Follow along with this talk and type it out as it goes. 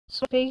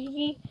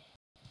Piggy,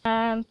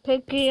 and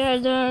Piggy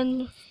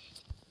Addon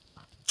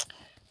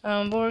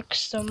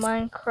works the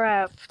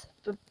Minecraft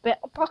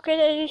Pocket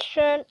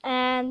Edition,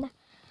 and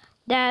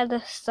that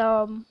is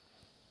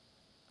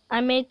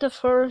I made the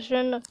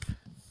version,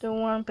 the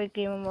one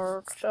Piggy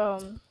works.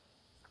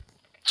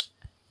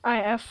 I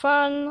have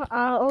fun.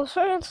 I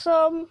also had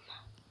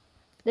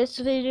this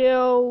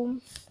video.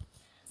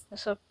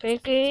 There's a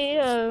Piggy,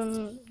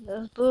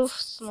 there's blue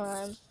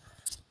slime.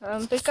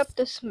 Pick up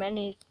this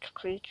many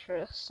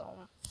creatures.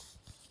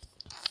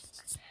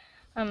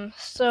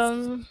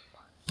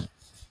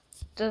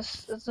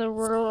 This is the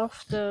world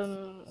of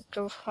the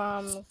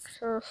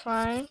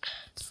terrifying.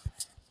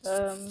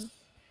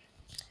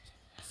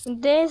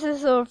 This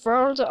is the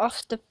world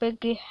of the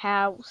Piggy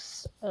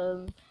house.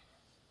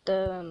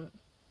 The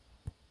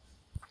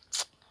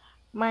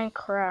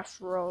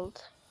Minecraft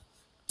world.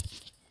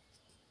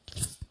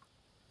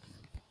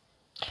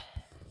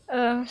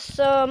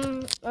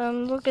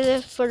 Look at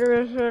this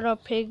version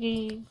of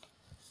Piggy.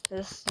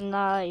 This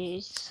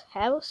nice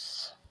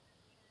house.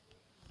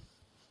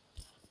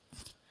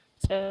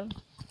 The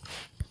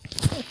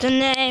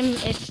name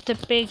is the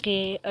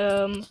Piggy.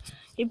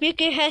 The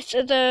Piggy has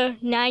the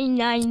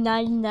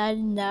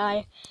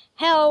 99999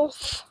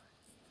 health.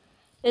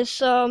 It's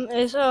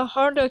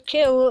hard to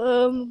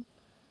kill.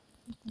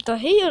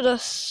 The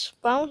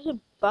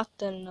spawn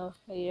button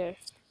here.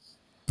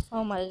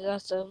 Oh my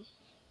god.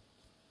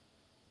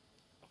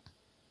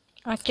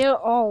 I kill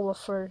all the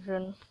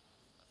version.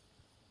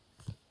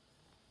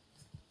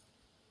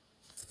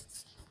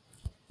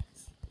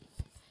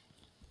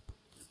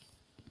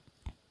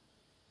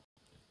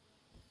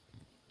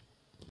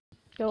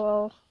 Kill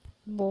all.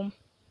 Boom.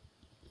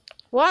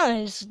 One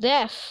is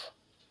death.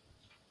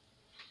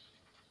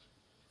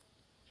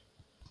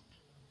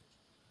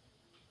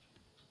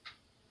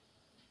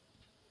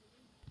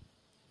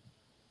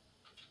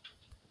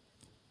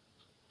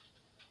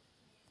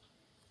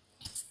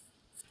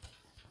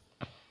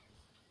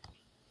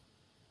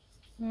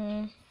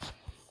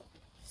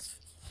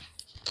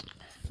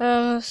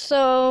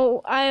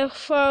 So I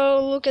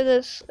look at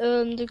this.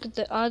 Look at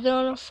the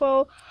other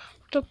photo.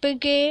 The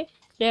Piggy.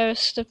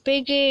 There's the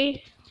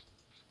Piggy.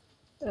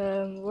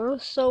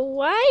 So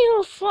why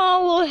you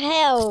follow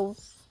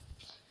health?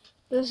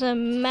 There's a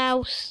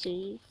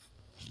mousey.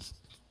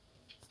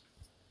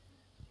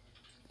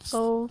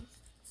 Oh,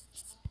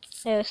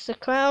 there's the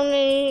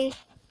clowny.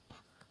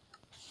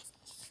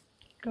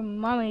 The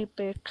mommy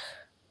pig.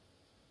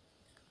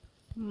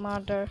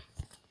 Mother.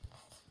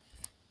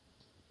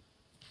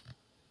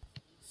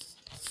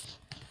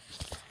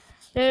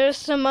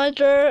 There's the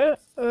mother.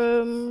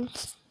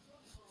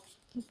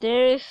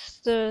 There's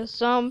the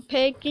zombie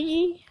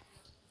Piggy.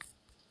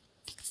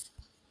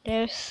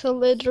 There's the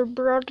little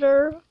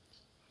brother.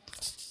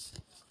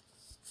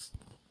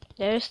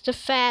 There's the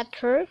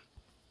fatter.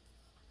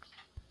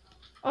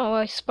 Oh,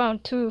 I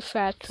spawned two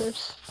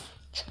fatters.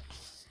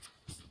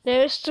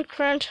 There's the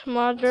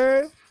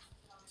grandmother.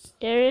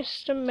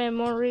 There's the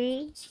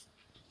memory.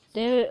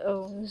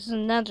 There's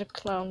another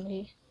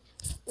clowny.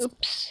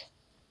 Oops.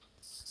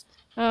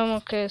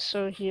 Okay,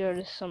 so here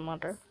is the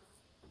mother.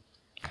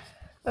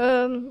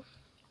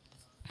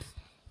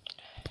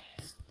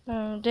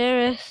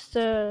 There is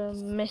the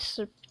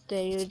Mr.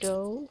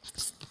 Potato.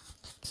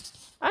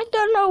 I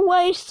don't know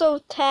why he's so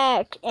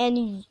attack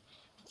any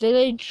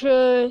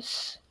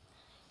villagers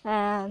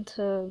and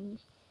to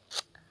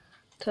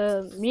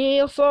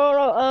me for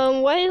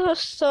why is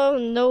so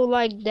no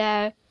like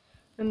that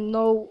and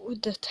no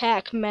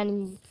attack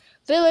many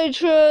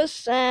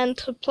villagers and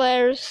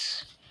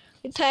players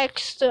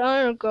attacks the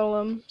iron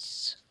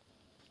golems.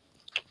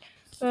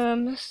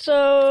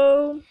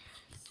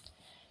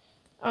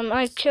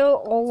 I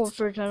kill all of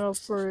original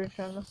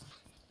version.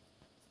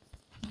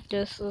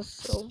 This is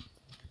so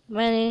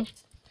many.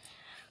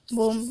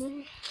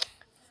 Boom.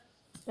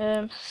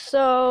 Oh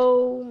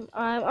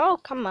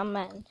come on,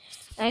 man.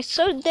 I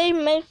saw they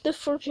make the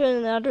version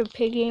another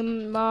Piggy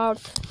mod,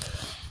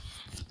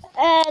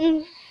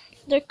 and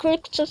they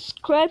click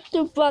subscribe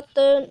to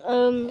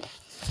button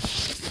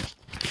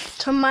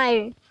to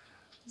my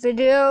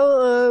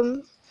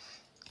video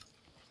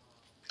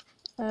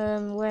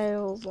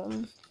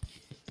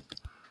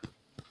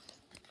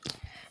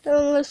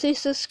let's see,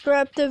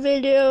 subscribe the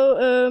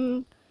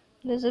video.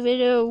 There's a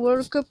video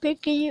work a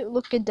Piggy.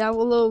 Look at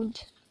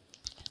download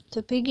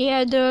the Piggy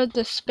Addon,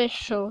 the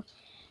special,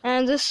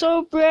 and the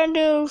so brand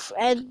new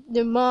and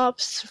the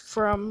mobs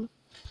from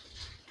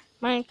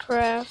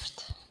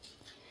Minecraft.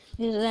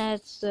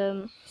 That's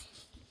the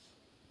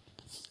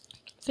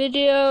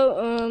video.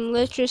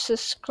 Let you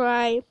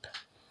subscribe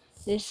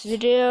this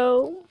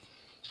video.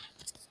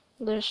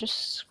 Let's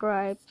just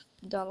subscribe.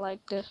 Don't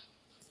like this.